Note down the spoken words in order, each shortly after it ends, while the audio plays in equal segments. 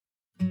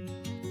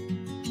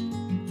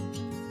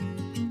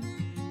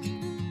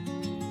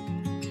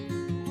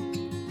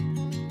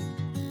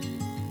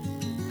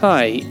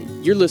Hi,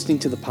 you're listening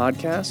to the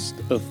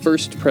podcast of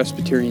First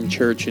Presbyterian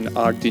Church in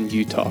Ogden,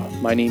 Utah.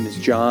 My name is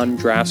John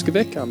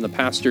Draskovic. I'm the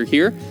pastor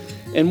here.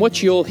 And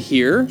what you'll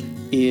hear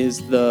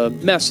is the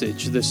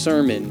message, the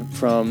sermon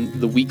from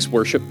the week's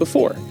worship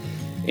before.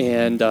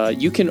 And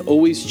you can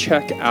always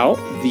check out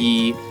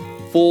the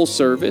full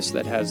service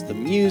that has the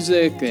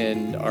music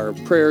and our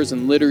prayers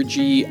and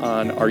liturgy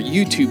on our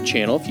YouTube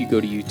channel. If you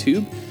go to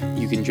YouTube,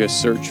 you can just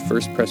search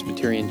First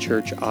Presbyterian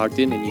Church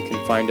Ogden and you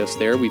can find us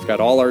there. We've got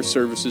all our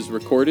services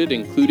recorded,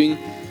 including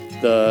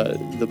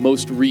the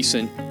most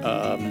recent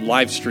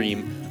live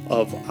stream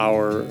of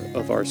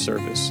our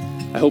service.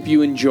 I hope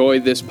you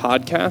enjoy this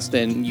podcast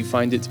and you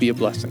find it to be a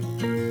blessing.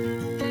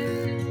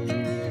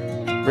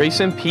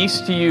 Grace and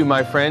peace to you,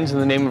 my friends, in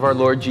the name of our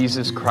Lord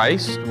Jesus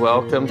Christ.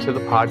 Welcome to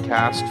the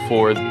podcast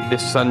for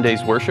this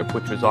Sunday's worship,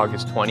 which was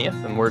August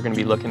 20th, and we're going to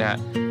be looking at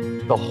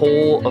the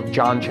whole of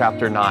John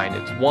chapter 9.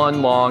 It's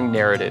one long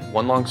narrative,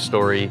 one long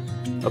story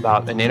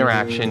about an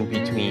interaction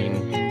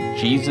between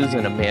Jesus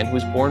and a man who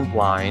was born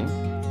blind,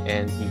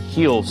 and he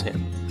heals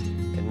him.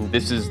 And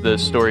this is the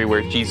story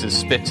where Jesus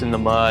spits in the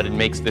mud and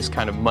makes this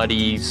kind of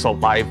muddy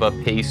saliva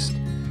paste.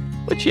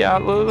 Which, yeah,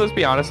 let's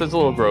be honest, it's a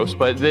little gross,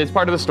 but it's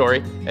part of the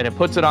story. And he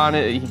puts it on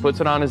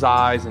his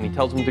eyes, and he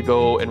tells him to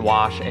go and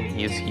wash, and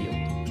he is healed.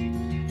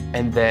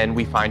 And then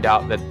we find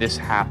out that this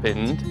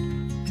happened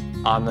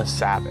on the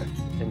Sabbath.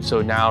 And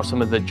so now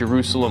some of the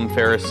Jerusalem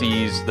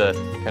Pharisees, the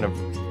kind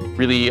of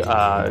really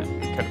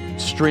kind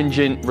of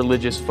stringent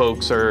religious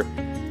folks,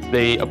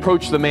 they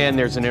approach the man.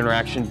 There's an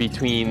interaction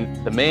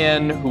between the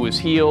man who is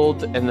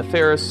healed and the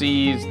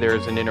Pharisees.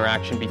 There's an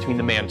interaction between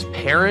the man's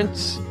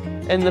parents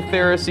and the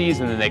Pharisees,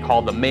 and then they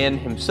call the man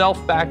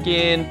himself back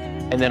in,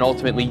 and then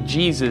ultimately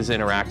Jesus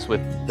interacts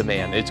with the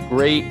man. It's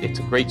great. It's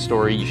a great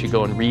story. You should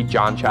go and read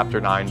John chapter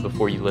 9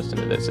 before you listen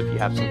to this if you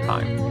have some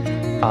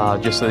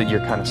time, just so that you're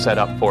kind of set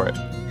up for it.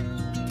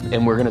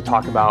 And we're going to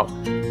talk about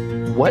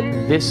what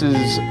this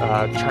is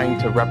trying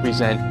to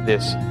represent,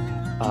 this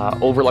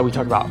overlap. We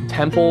talk about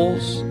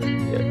temples,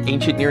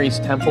 ancient Near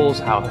East temples,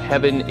 how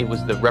heaven, it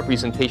was the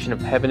representation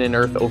of heaven and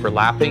earth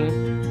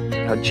overlapping,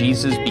 how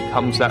Jesus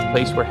becomes that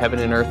place where heaven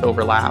and earth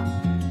overlap,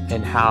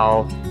 and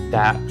how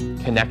that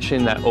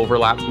connection, that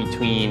overlap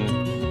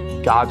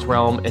between God's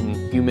realm and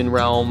human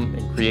realm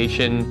and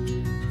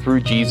creation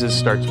through Jesus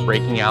starts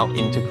breaking out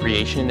into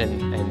creation,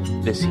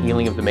 and this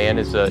healing of the man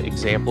is an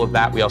example of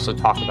that. We also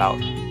talk about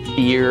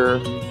fear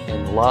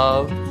and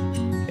love,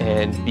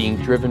 and being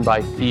driven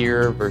by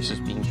fear versus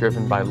being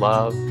driven by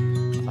love.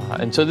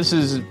 And so this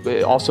is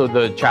also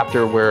the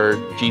chapter where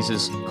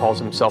Jesus calls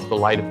himself the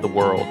light of the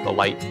world, the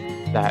light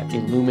that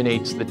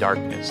illuminates the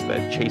darkness,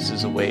 that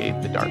chases away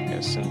the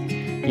darkness. And,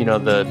 you know,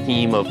 the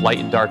theme of light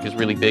and dark is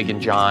really big in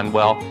John.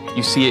 Well,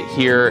 you see it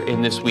here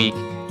in this week,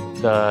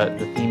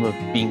 the theme of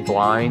being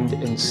blind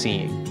and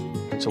seeing.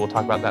 And so we'll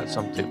talk about that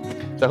some too.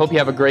 So I hope you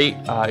have a great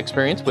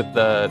experience with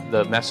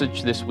the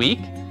message this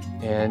week,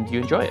 and you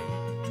enjoy it.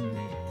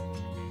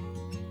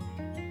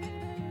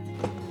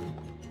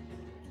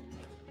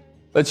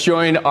 Let's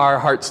join our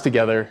hearts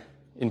together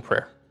in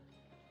prayer.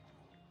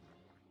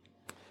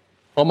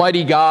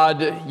 Almighty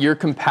God, your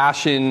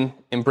compassion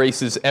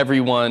embraces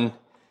everyone,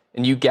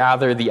 and you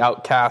gather the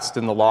outcast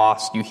and the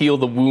lost. You heal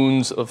the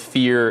wounds of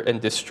fear and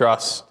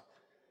distrust.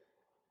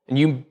 And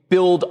you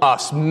build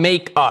us,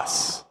 make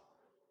us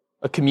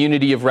a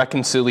community of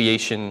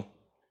reconciliation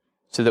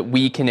so that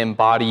we can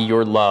embody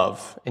your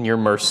love and your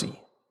mercy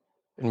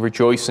and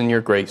rejoice in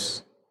your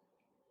grace.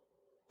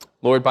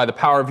 Lord, by the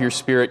power of your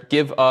Spirit,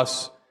 give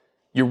us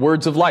your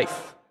words of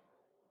life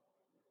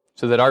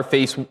so that our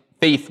faith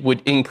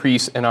would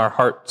increase and our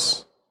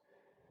hearts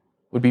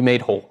would be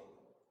made whole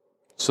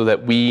so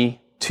that we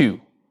too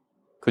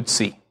could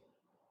see.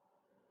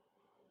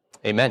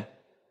 Amen.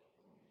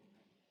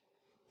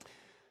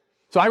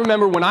 So I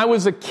remember when I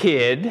was a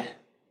kid,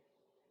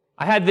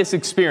 I had this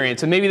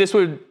experience, and maybe this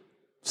would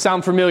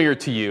sound familiar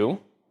to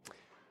you,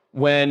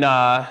 when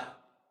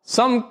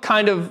some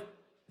kind of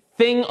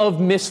thing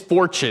of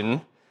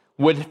misfortune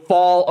would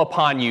fall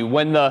upon you,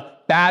 when the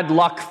bad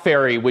luck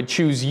fairy would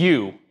choose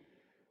you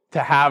to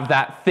have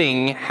that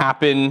thing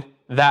happen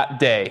that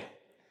day.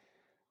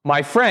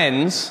 My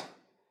friends,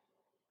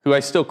 who I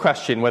still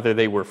question whether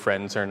they were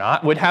friends or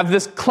not, would have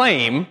this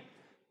claim.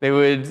 They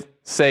would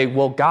say,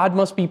 well, God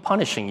must be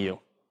punishing you.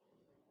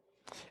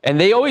 And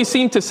they always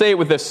seemed to say it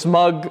with a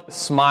smug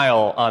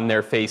smile on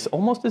their face,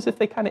 almost as if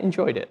they kind of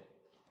enjoyed it.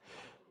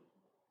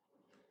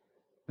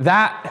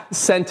 That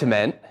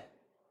sentiment,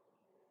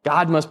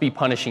 God must be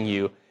punishing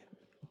you,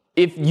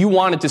 if you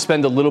wanted to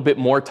spend a little bit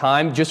more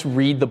time, just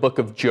read the book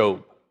of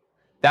Job.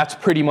 That's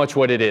pretty much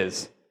what it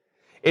is.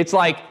 It's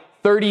like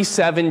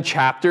 37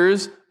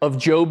 chapters of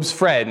Job's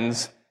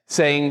friends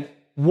saying,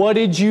 what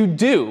did you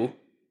do?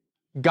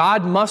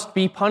 God must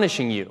be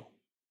punishing you.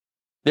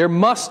 There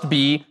must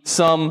be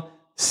some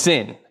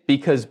sin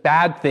because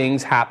bad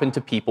things happen to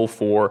people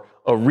for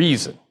a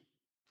reason.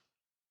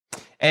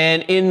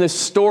 And in the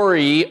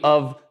story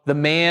of the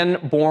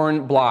man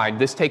born blind,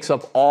 this takes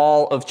up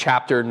all of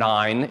chapter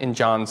 9 in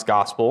John's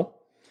gospel.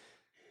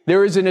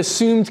 there is an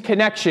assumed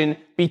connection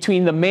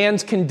between the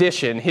man's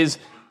condition, his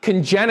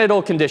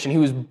congenital condition, he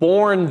was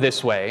born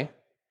this way,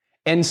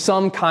 and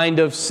some kind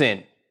of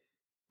sin.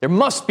 There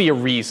must be a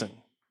reason.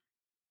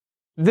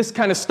 This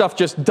kind of stuff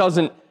just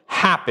doesn't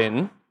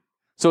happen.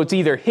 So it's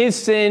either his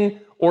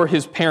sin or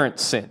his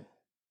parents' sin.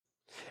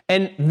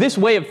 And this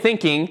way of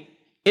thinking,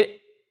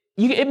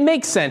 it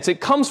makes sense. It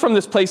comes from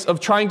this place of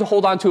trying to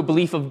hold on to a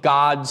belief of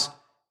God's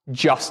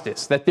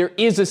justice, that there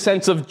is a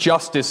sense of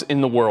justice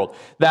in the world,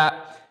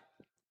 that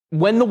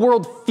when the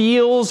world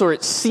feels or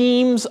it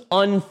seems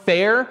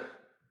unfair,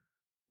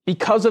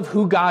 because of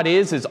who God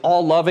is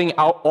all loving,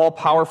 all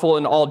powerful,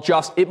 and all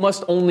just, it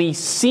must only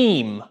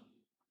seem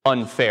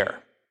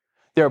unfair.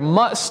 There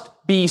must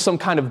be some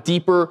kind of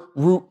deeper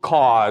root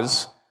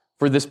cause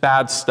for this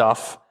bad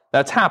stuff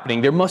that's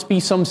happening. There must be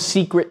some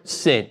secret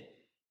sin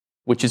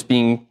which is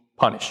being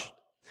punished.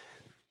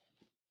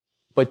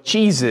 But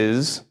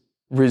Jesus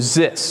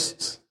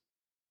resists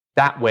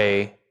that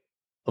way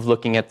of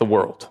looking at the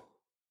world.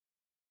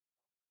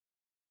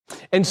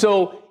 And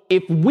so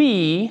if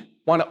we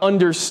want to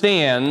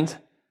understand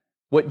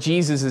what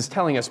Jesus is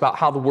telling us about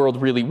how the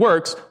world really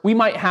works, we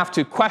might have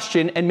to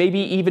question and maybe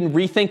even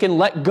rethink and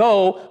let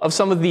go of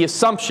some of the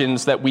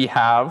assumptions that we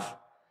have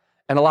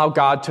and allow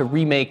God to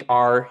remake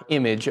our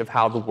image of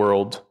how the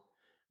world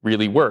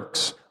really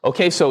works.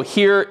 Okay, so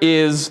here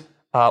is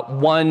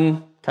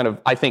one kind of,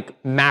 I think,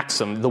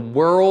 maxim. The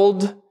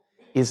world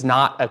is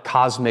not a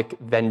cosmic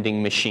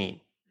vending machine.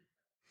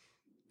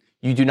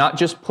 You do not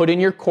just put in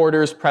your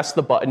quarters, press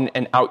the button,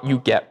 and out you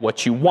get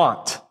what you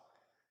want.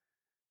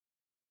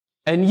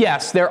 And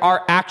yes, there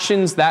are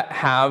actions that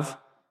have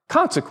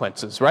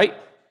consequences, right?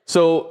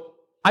 So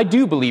I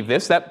do believe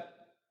this, that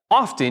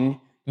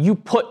often you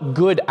put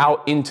good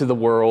out into the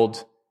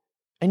world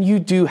and you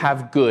do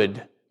have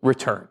good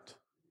returned.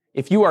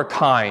 If you are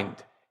kind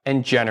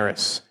and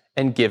generous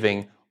and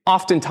giving,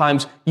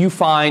 oftentimes you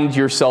find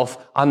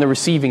yourself on the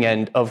receiving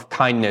end of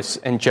kindness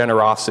and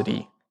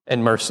generosity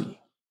and mercy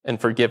and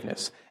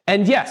forgiveness.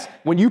 And yes,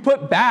 when you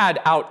put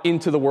bad out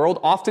into the world,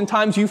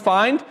 oftentimes you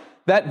find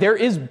that there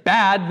is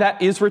bad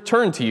that is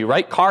returned to you,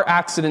 right? Car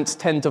accidents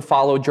tend to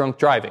follow drunk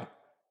driving.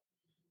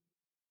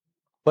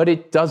 But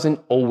it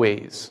doesn't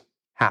always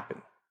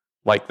happen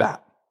like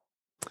that.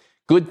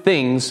 Good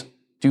things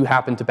do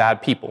happen to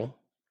bad people,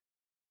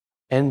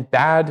 and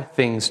bad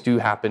things do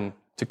happen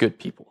to good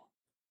people.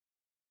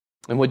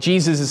 And what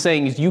Jesus is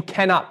saying is you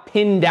cannot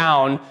pin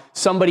down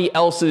somebody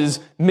else's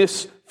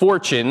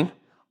misfortune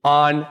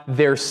on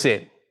their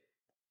sin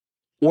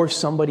or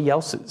somebody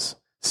else's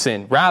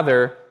sin.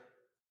 Rather,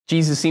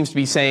 Jesus seems to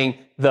be saying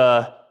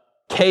the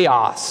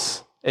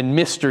chaos and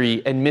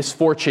mystery and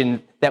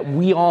misfortune that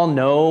we all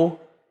know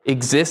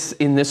exists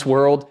in this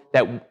world,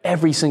 that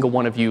every single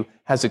one of you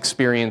has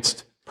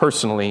experienced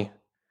personally,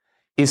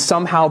 is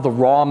somehow the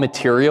raw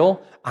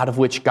material out of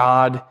which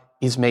God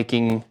is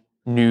making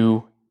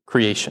new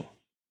creation.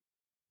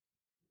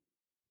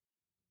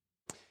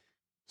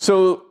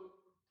 So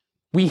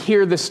we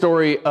hear the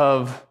story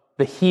of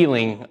the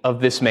healing of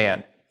this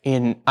man.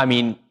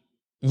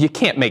 You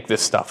can't make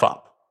this stuff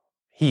up.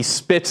 He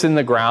spits in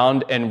the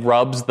ground and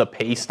rubs the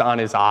paste on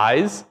his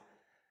eyes.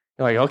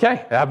 You're like,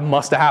 okay, that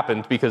must have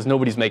happened because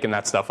nobody's making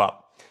that stuff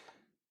up.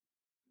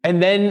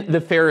 And then the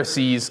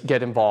Pharisees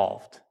get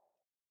involved.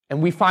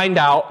 And we find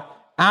out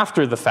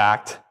after the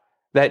fact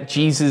that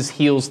Jesus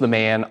heals the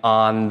man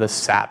on the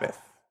Sabbath.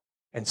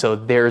 And so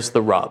there's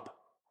the rub.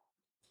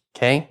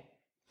 Okay?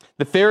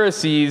 The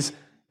Pharisees,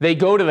 they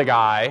go to the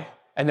guy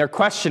and they're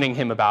questioning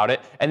him about it,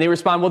 and they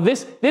respond, well,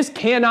 this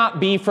cannot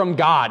be from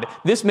God.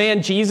 This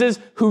man, Jesus,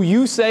 who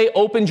you say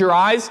opened your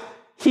eyes,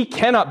 he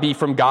cannot be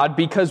from God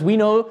because we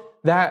know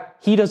that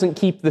he doesn't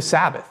keep the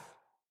Sabbath,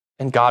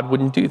 and God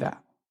wouldn't do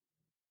that.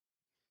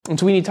 And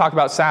so we need to talk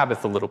about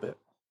Sabbath a little bit.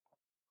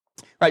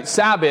 Right,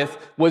 Sabbath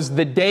was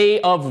the day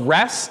of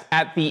rest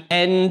at the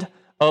end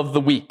of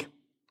the week.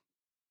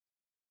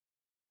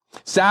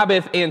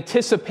 Sabbath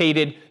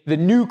anticipated the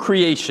new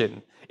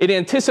creation. It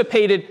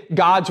anticipated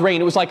God's reign.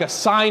 It was like a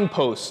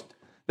signpost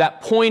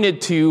that pointed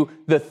to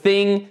the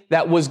thing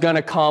that was going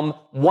to come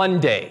one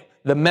day,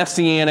 the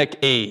Messianic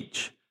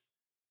age.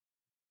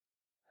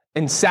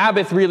 And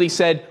Sabbath really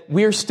said,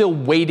 we're still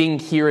waiting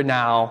here and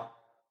now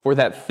for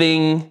that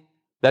thing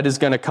that is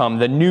going to come,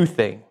 the new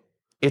thing.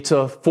 It's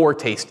a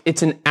foretaste.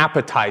 It's an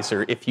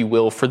appetizer, if you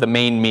will, for the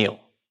main meal.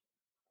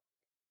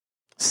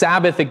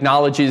 Sabbath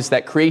acknowledges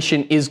that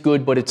creation is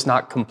good, but it's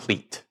not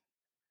complete.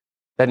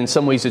 That in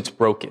some ways it's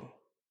broken.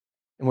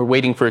 And we're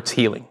waiting for its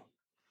healing.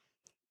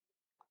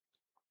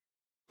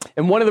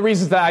 And one of the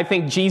reasons that I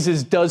think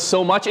Jesus does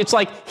so much, it's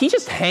like he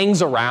just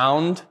hangs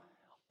around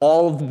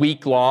all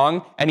week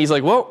long, and he's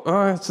like, well,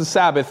 it's the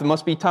Sabbath. It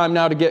must be time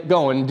now to get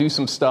going and do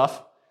some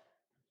stuff.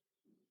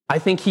 I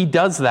think he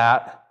does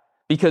that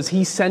because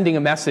he's sending a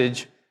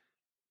message.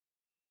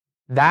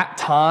 That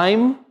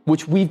time,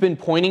 which we've been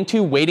pointing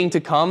to, waiting to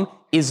come,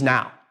 is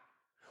now.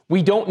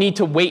 We don't need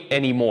to wait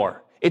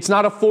anymore. It's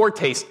not a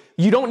foretaste.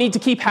 You don't need to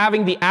keep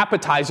having the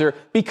appetizer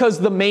because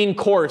the main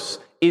course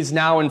is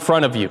now in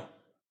front of you.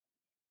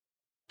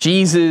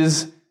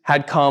 Jesus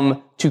had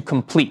come to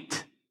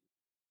complete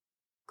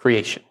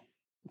creation,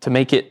 to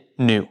make it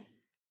new.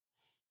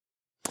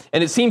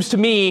 And it seems to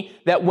me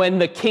that when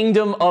the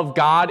kingdom of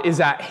God is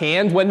at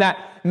hand, when that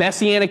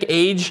messianic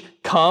age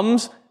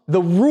comes,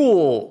 the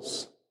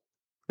rules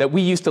that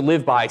we used to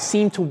live by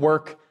seem to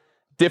work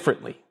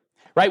differently.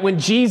 Right? When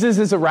Jesus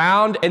is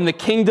around and the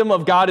kingdom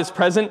of God is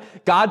present,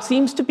 God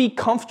seems to be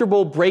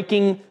comfortable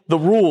breaking the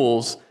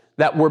rules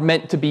that were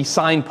meant to be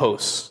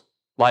signposts,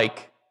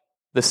 like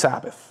the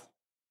Sabbath.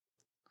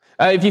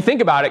 If you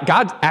think about it,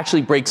 God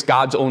actually breaks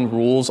God's own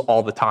rules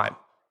all the time.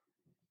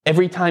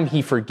 Every time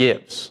he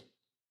forgives,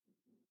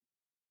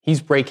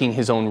 he's breaking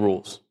his own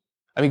rules.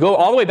 I mean, go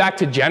all the way back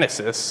to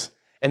Genesis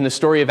and the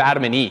story of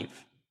Adam and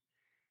Eve.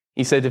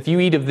 He said, if you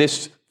eat of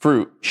this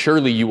fruit,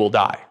 surely you will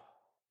die.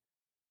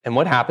 And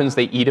what happens?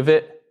 They eat of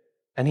it,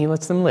 and he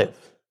lets them live.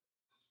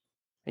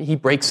 He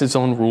breaks his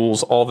own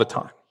rules all the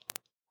time.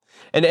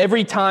 And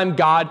every time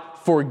God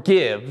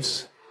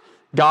forgives,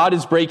 God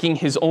is breaking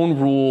his own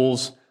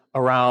rules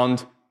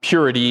around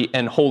purity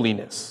and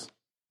holiness.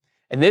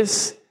 And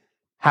this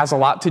has a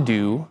lot to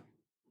do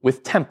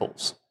with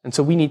temples. And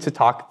so we need to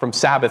talk from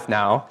Sabbath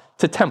now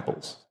to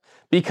temples.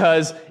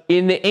 Because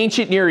in the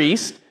ancient Near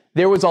East,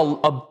 there was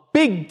a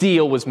big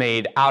deal was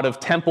made out of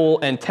temple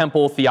and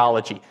temple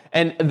theology.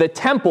 And the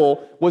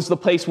temple was the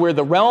place where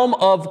the realm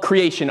of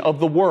creation of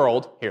the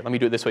world, here, let me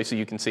do it this way so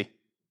you can see.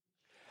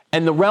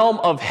 And the realm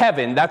of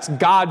heaven, that's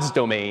God's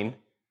domain,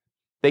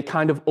 they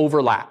kind of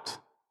overlapped.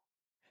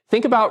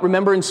 Think about,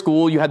 remember in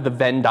school you had the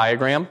Venn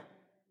diagram?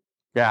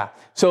 Yeah.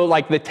 So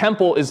like the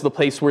temple is the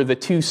place where the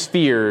two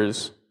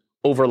spheres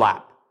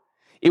overlap.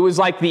 It was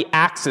like the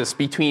axis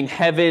between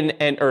heaven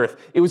and earth.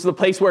 It was the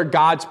place where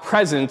God's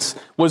presence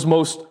was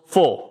most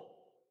full.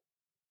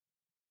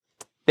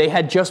 They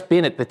had just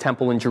been at the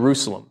temple in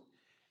Jerusalem,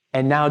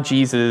 and now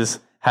Jesus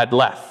had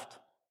left.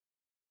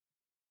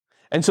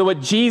 And so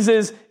what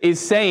Jesus is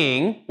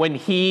saying when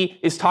he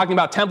is talking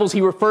about temples,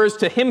 he refers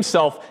to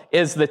himself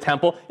as the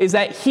temple, is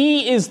that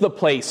he is the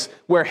place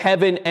where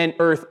heaven and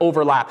earth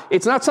overlap.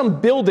 It's not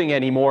some building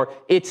anymore,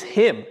 it's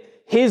him,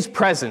 his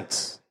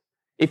presence.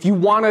 If you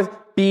want to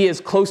be as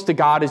close to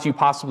God as you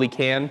possibly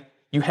can,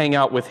 you hang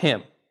out with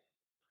him.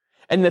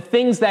 And the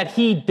things that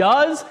he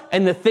does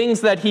and the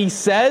things that he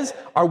says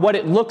are what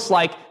it looks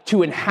like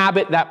to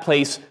inhabit that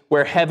place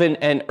where heaven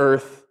and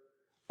earth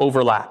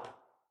overlap.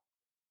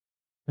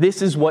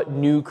 This is what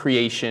new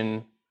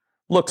creation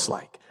looks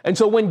like. And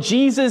so when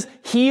Jesus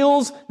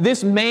heals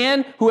this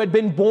man who had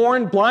been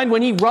born blind,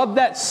 when he rubbed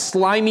that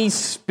slimy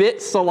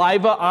spit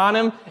saliva on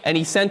him and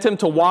he sent him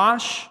to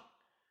wash,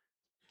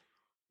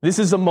 this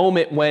is a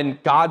moment when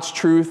God's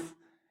truth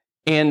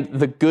and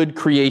the good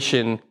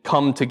creation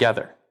come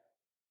together.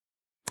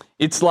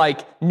 It's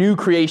like new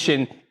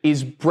creation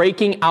is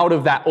breaking out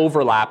of that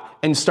overlap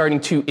and starting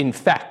to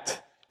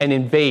infect and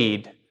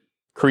invade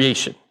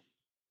creation,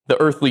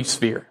 the earthly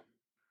sphere.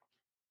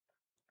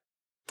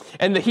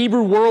 And the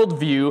Hebrew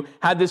worldview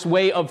had this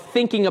way of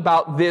thinking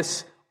about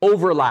this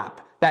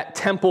overlap, that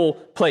temple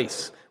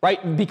place,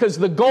 right? Because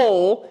the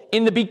goal,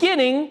 in the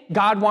beginning,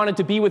 God wanted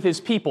to be with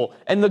his people.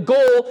 And the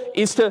goal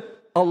is to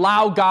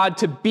allow God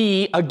to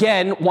be,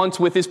 again, once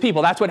with his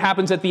people. That's what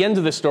happens at the end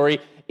of the story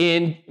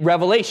in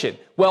Revelation.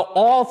 Well,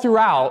 all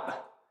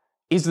throughout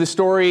is the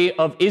story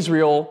of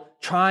Israel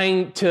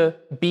trying to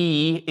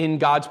be in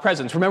God's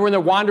presence. Remember when they're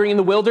wandering in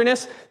the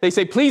wilderness? They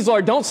say, please,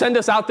 Lord, don't send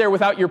us out there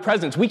without your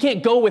presence. We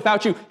can't go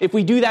without you. If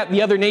we do that,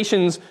 the other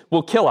nations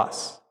will kill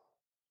us.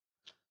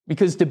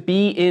 Because to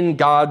be in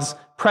God's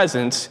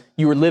presence,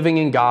 you are living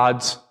in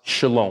God's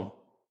shalom,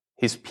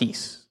 his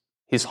peace,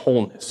 his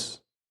wholeness.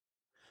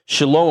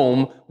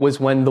 Shalom was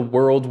when the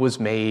world was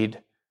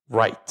made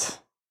right.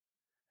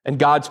 And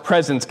God's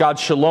presence,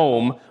 God's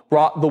shalom,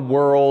 brought the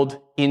world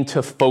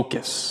into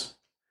focus.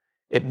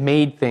 It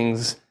made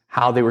things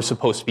how they were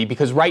supposed to be.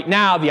 Because right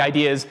now, the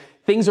idea is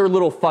things are a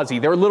little fuzzy.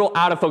 They're a little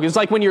out of focus. It's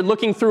like when you're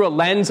looking through a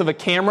lens of a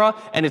camera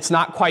and it's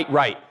not quite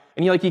right.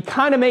 And you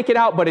kind of make it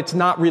out, but it's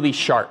not really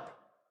sharp.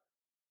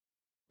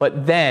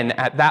 But then,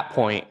 at that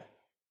point,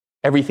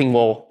 everything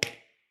will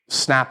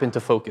snap into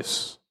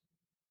focus.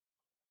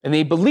 And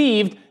they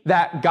believed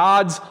that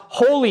God's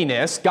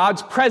holiness,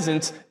 God's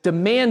presence,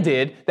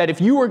 demanded that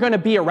if you were going to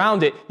be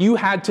around it, you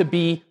had to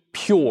be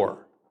pure.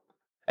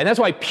 And that's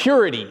why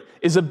purity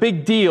is a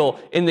big deal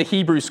in the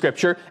Hebrew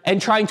scripture,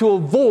 and trying to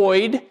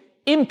avoid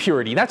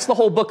impurity. That's the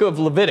whole book of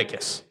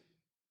Leviticus.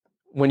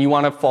 When you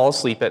want to fall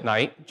asleep at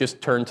night,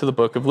 just turn to the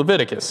book of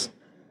Leviticus.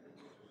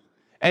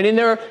 And in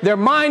their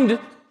mind,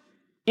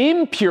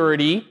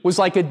 impurity was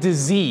like a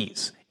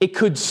disease. It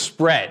could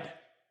spread.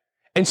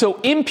 And so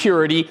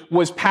impurity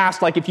was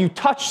passed, like if you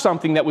touched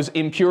something that was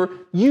impure,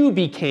 you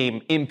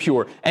became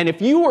impure. And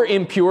if you were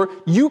impure,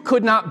 you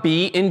could not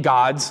be in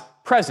God's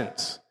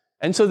presence.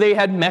 And so they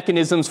had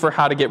mechanisms for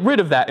how to get rid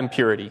of that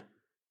impurity.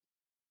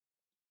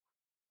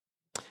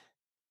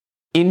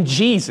 In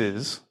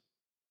Jesus,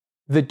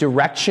 the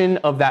direction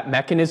of that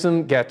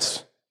mechanism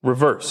gets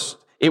reversed.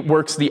 It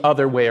works the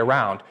other way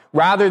around.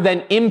 Rather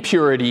than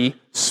impurity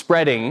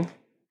spreading,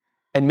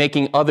 and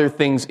making other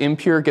things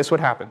impure, guess what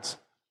happens?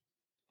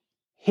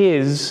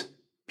 His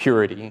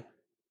purity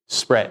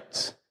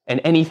spreads, and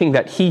anything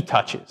that he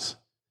touches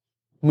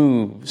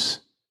moves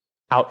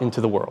out into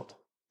the world.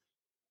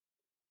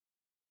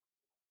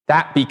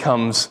 That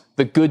becomes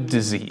the good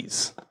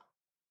disease.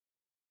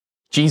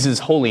 Jesus'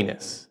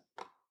 holiness,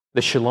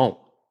 the shalom,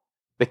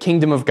 the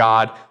kingdom of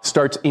God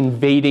starts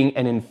invading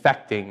and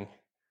infecting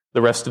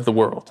the rest of the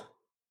world.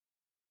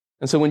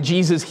 And so when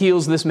Jesus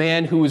heals this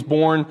man who was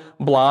born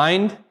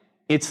blind,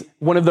 it's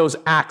one of those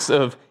acts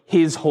of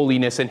his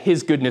holiness and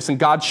his goodness and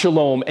God's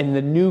shalom and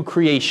the new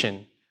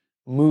creation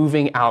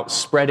moving out,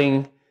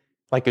 spreading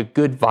like a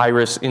good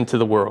virus into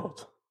the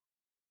world.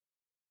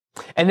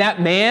 And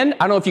that man, I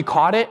don't know if you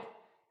caught it,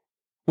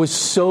 was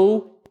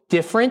so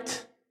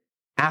different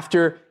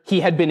after he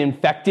had been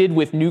infected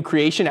with new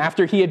creation,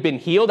 after he had been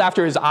healed,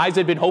 after his eyes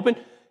had been opened.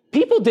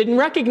 People didn't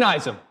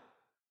recognize him.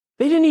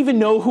 They didn't even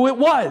know who it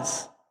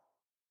was.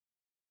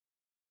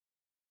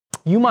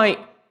 You might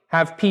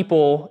have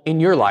people in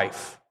your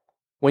life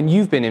when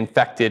you've been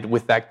infected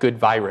with that good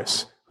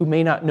virus who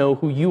may not know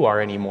who you are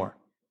anymore.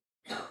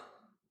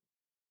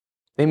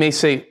 They may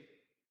say,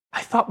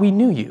 I thought we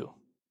knew you.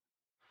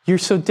 You're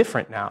so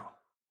different now.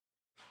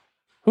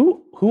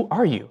 Who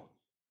are you?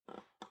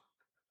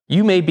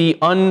 You may be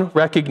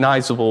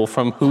unrecognizable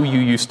from who you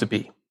used to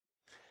be,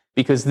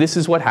 because this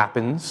is what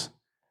happens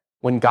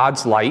when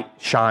God's light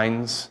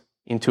shines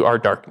into our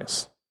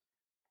darkness.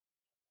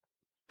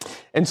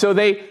 And so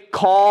they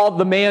call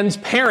the man's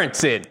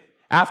parents in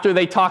after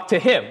they talk to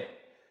him,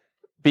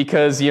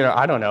 because,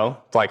 I don't know,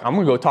 it's like, I'm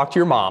going to go talk to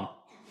your mom.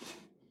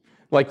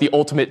 Like the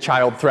ultimate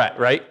child threat,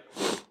 right?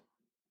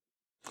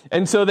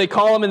 And so they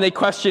call him and they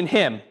question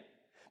him,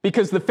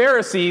 because the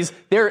Pharisees,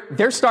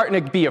 they're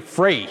starting to be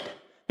afraid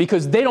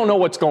because they don't know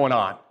what's going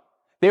on.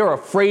 They are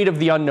afraid of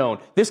the unknown.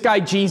 This guy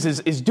Jesus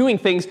is doing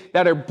things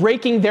that are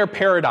breaking their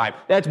paradigm,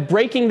 that's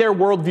breaking their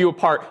worldview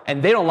apart,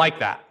 and they don't like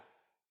that.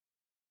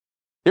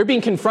 They're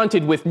being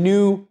confronted with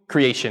new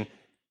creation,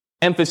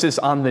 emphasis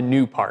on the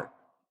new part.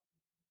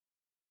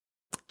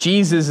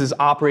 Jesus is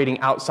operating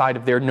outside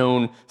of their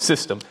known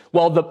system.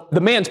 Well,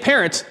 the man's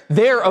parents,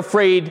 they're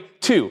afraid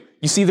too.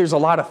 You see, there's a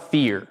lot of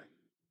fear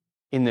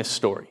in this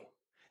story.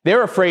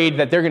 They're afraid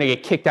that they're going to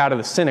get kicked out of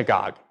the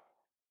synagogue,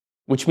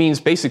 which means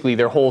basically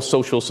their whole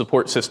social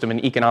support system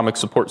and economic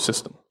support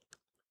system.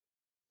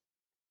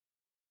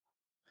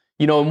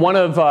 In one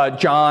of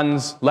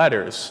John's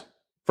letters,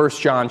 1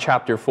 John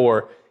chapter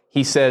 4,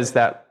 he says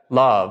that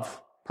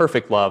love,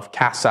 perfect love,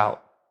 casts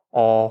out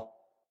all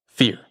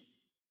fear.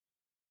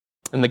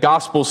 And the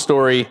gospel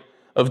story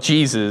of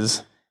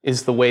Jesus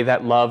is the way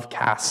that love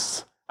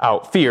casts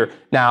out fear.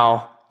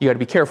 Now, you got to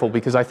be careful,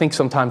 because I think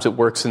sometimes it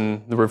works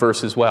in the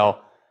reverse as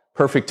well.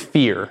 Perfect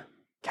fear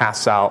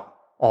casts out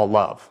all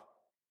love.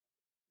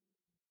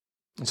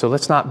 And so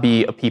let's not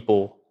be a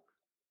people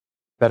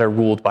that are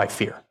ruled by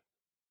fear.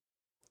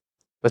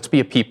 Let's be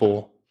a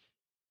people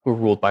who are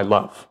ruled by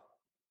love.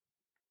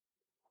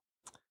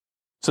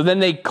 So then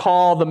they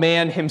call the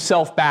man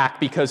himself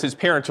back because his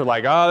parents are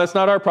like, that's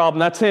not our problem,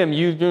 that's him.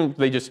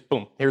 They just,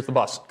 boom, here's the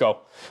bus, go.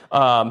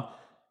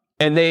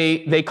 And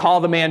they call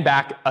the man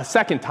back a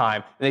second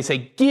time, and they say,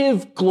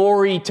 give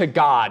glory to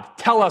God,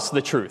 tell us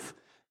the truth.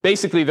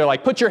 Basically, they're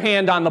like, put your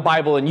hand on the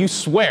Bible and you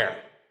swear.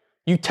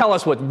 You tell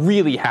us what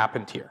really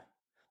happened here.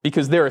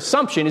 Because their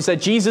assumption is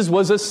that Jesus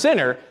was a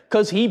sinner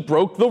because he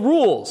broke the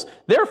rules.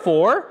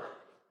 Therefore,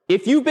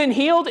 if you've been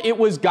healed, it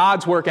was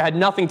God's work. It had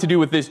nothing to do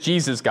with this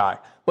Jesus guy.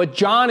 But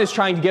John is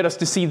trying to get us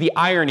to see the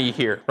irony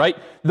here, right?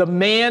 The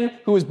man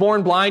who was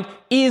born blind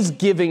is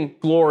giving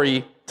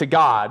glory to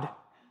God.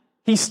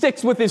 He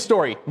sticks with his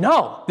story.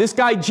 No, this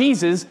guy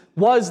Jesus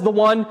was the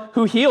one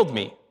who healed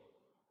me.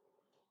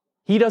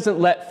 He doesn't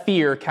let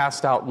fear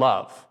cast out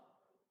love.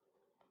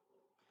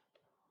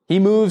 He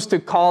moves to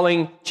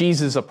calling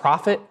Jesus a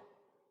prophet,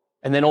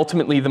 and then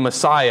ultimately the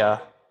Messiah,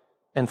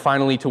 and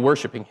finally to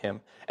worshiping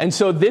him. And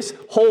so this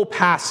whole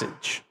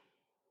passage,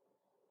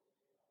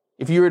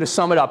 if you were to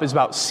sum it up, is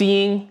about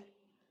seeing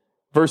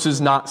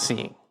versus not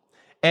seeing.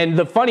 And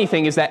the funny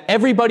thing is that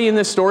everybody in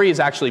this story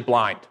is actually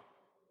blind.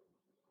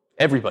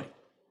 Everybody.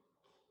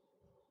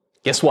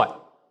 Guess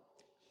what?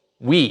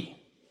 We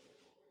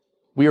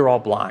are all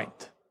blind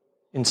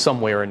in some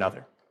way or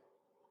another.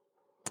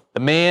 The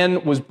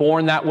man was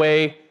born that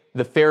way.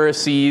 The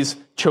Pharisees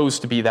chose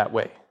to be that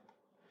way.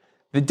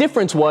 The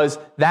difference was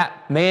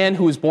that man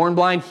who was born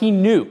blind, he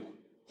knew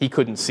he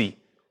couldn't see.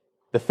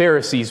 The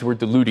Pharisees were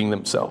deluding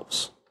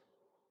themselves.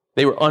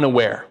 They were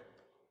unaware.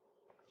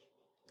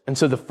 And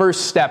so the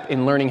first step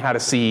in learning how to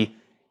see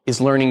is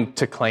learning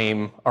to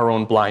claim our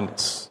own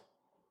blindness,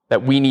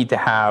 that we need to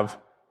have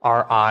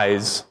our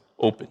eyes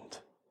opened.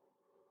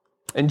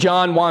 And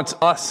John wants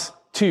us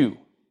too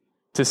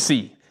to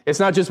see. It's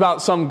not just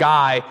about some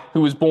guy who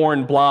was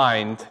born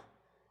blind.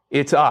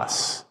 It's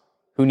us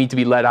who need to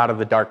be led out of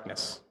the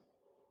darkness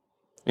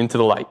into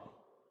the light.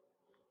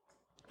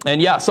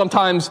 And yeah,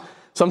 sometimes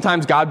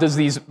God does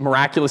these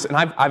miraculous, and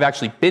I've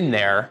actually been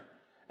there,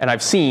 and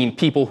I've seen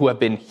people who have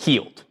been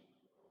healed.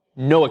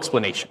 No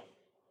explanation.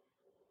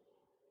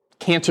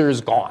 cancer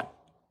is gone.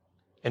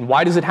 And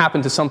why does it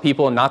happen to some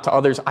people and not to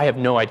others? I have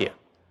no idea.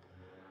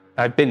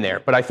 I've been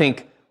there, but I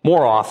think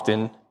more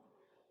often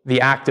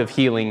the act of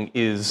healing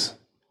is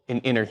an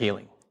inner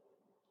healing.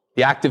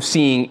 The act of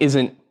seeing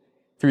isn't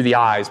through the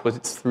eyes, but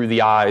it's through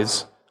the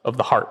eyes of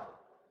the heart.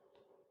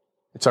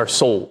 It's our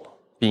soul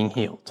being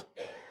healed.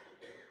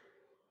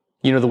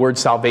 You know, the word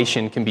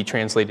salvation can be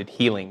translated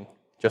healing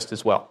just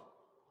as well.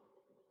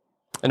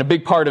 And a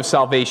big part of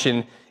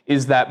salvation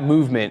is that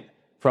movement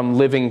from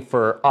living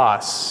for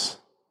us,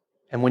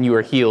 and when you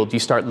are healed, you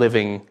start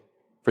living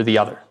for the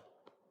other.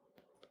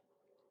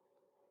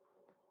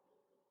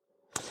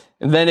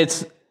 And then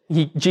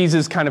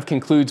Jesus kind of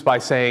concludes by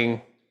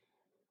saying,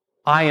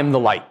 I am the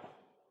light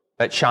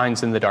that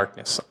shines in the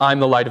darkness. I'm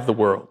the light of the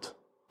world.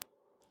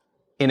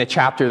 In a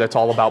chapter that's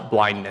all about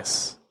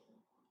blindness.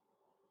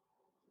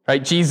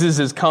 Right? Jesus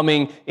is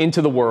coming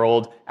into the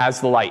world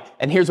as the light.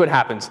 And here's what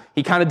happens.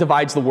 He kind of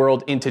divides the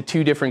world into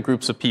two different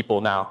groups of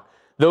people now.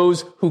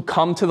 Those who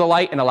come to the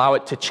light and allow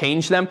it to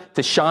change them,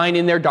 to shine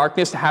in their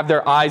darkness, to have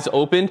their eyes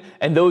opened,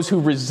 and those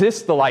who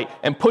resist the light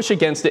and push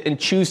against it and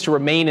choose to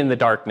remain in the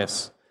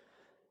darkness,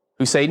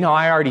 who say, no,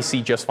 I already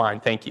see just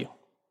fine, thank you.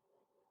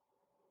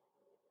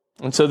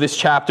 And so this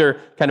chapter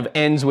kind of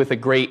ends with a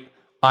great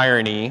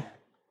irony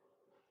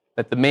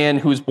that the man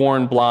who was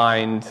born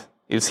blind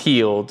is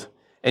healed,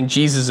 and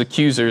Jesus'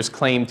 accusers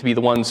claim to be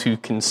the ones who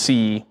can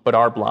see but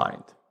are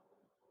blind.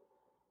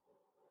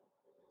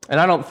 And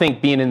I don't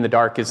think being in the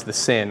dark is the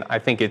sin. I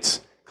think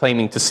it's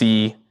claiming to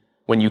see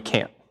when you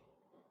can't.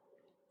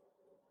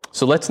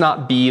 So let's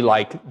not be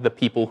like the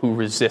people who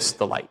resist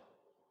the light.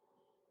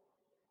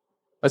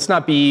 Let's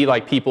not be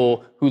like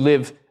people who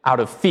live out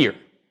of fear,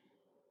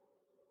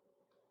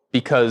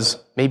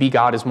 because maybe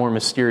God is more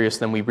mysterious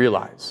than we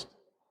realized.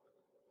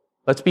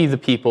 Let's be the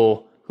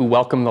people who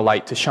welcome the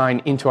light to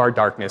shine into our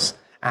darkness,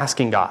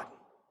 asking God,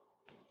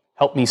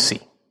 help me see.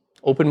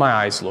 Open my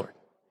eyes, Lord.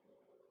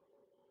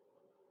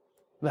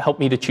 Help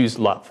me to choose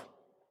love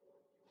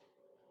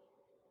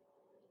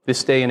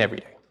this day and every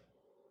day.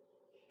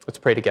 Let's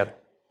pray together.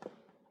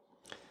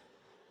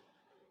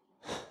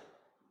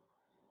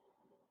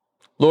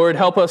 Lord,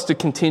 help us to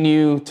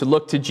continue to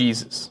look to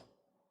Jesus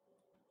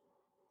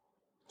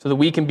so that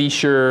we can be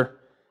sure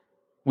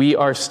we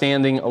are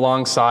standing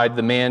alongside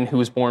the man who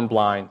was born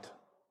blind,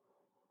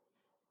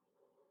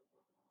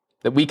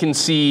 that we can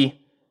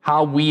see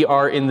how we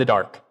are in the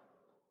dark,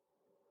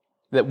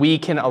 that we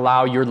can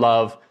allow your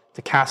love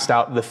to cast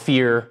out the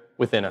fear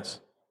within us.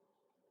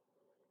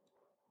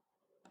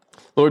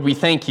 Lord, we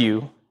thank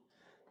you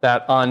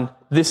that on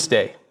this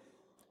day,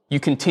 you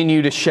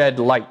continue to shed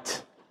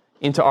light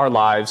into our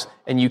lives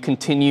and you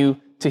continue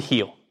to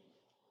heal.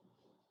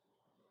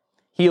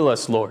 Heal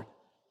us, Lord.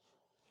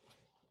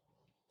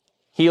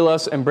 Heal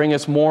us and bring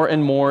us more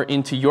and more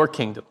into your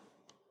kingdom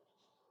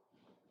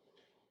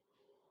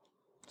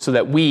so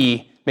that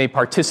we may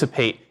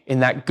participate in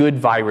that good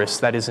virus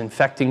that is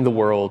infecting the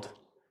world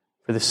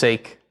for the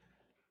sake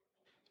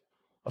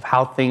of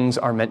how things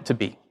are meant to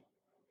be.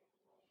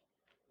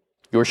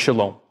 Your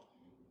shalom.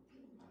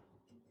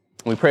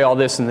 We pray all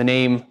this in the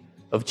name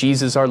of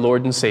Jesus, our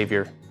Lord and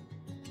Savior.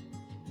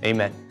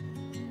 Amen.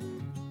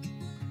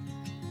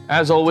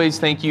 As always,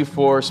 thank you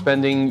for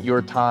spending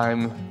your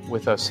time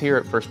with us here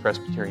at First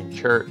Presbyterian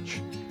Church.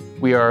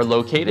 We are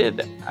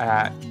located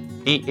at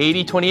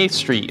 80 28th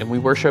Street, and we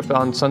worship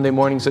on Sunday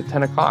mornings at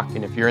 10 o'clock.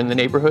 And if you're in the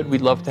neighborhood,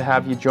 we'd love to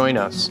have you join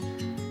us.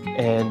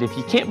 And if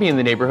you can't be in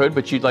the neighborhood,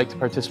 but you'd like to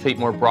participate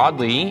more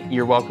broadly,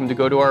 you're welcome to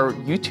go to our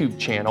YouTube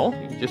channel.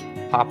 You can just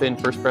pop in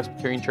First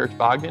Presbyterian Church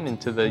Bogdan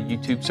into the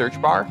YouTube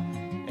search bar,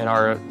 and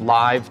our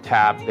live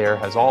tab there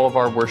has all of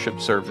our worship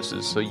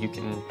services, so you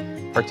can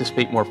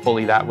participate more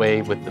fully that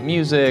way with the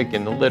music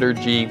and the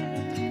liturgy.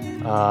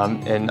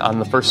 And on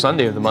the first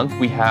Sunday of the month,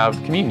 we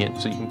have communion,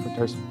 so you can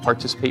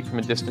participate from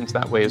a distance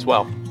that way as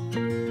well.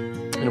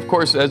 And of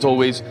course, as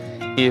always,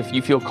 if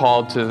you feel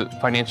called to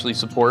financially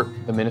support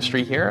the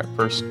ministry here at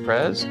First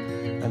Pres, I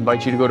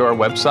invite you to go to our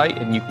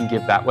website and you can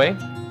give that way,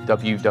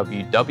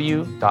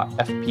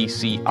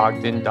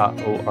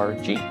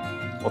 www.fpcogden.org.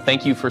 Well,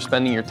 thank you for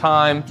spending your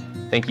time.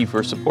 Thank you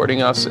for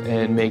supporting us,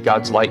 and may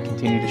God's light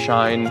continue to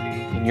shine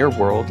in your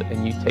world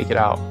and you take it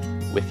out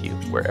with you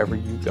wherever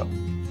you go.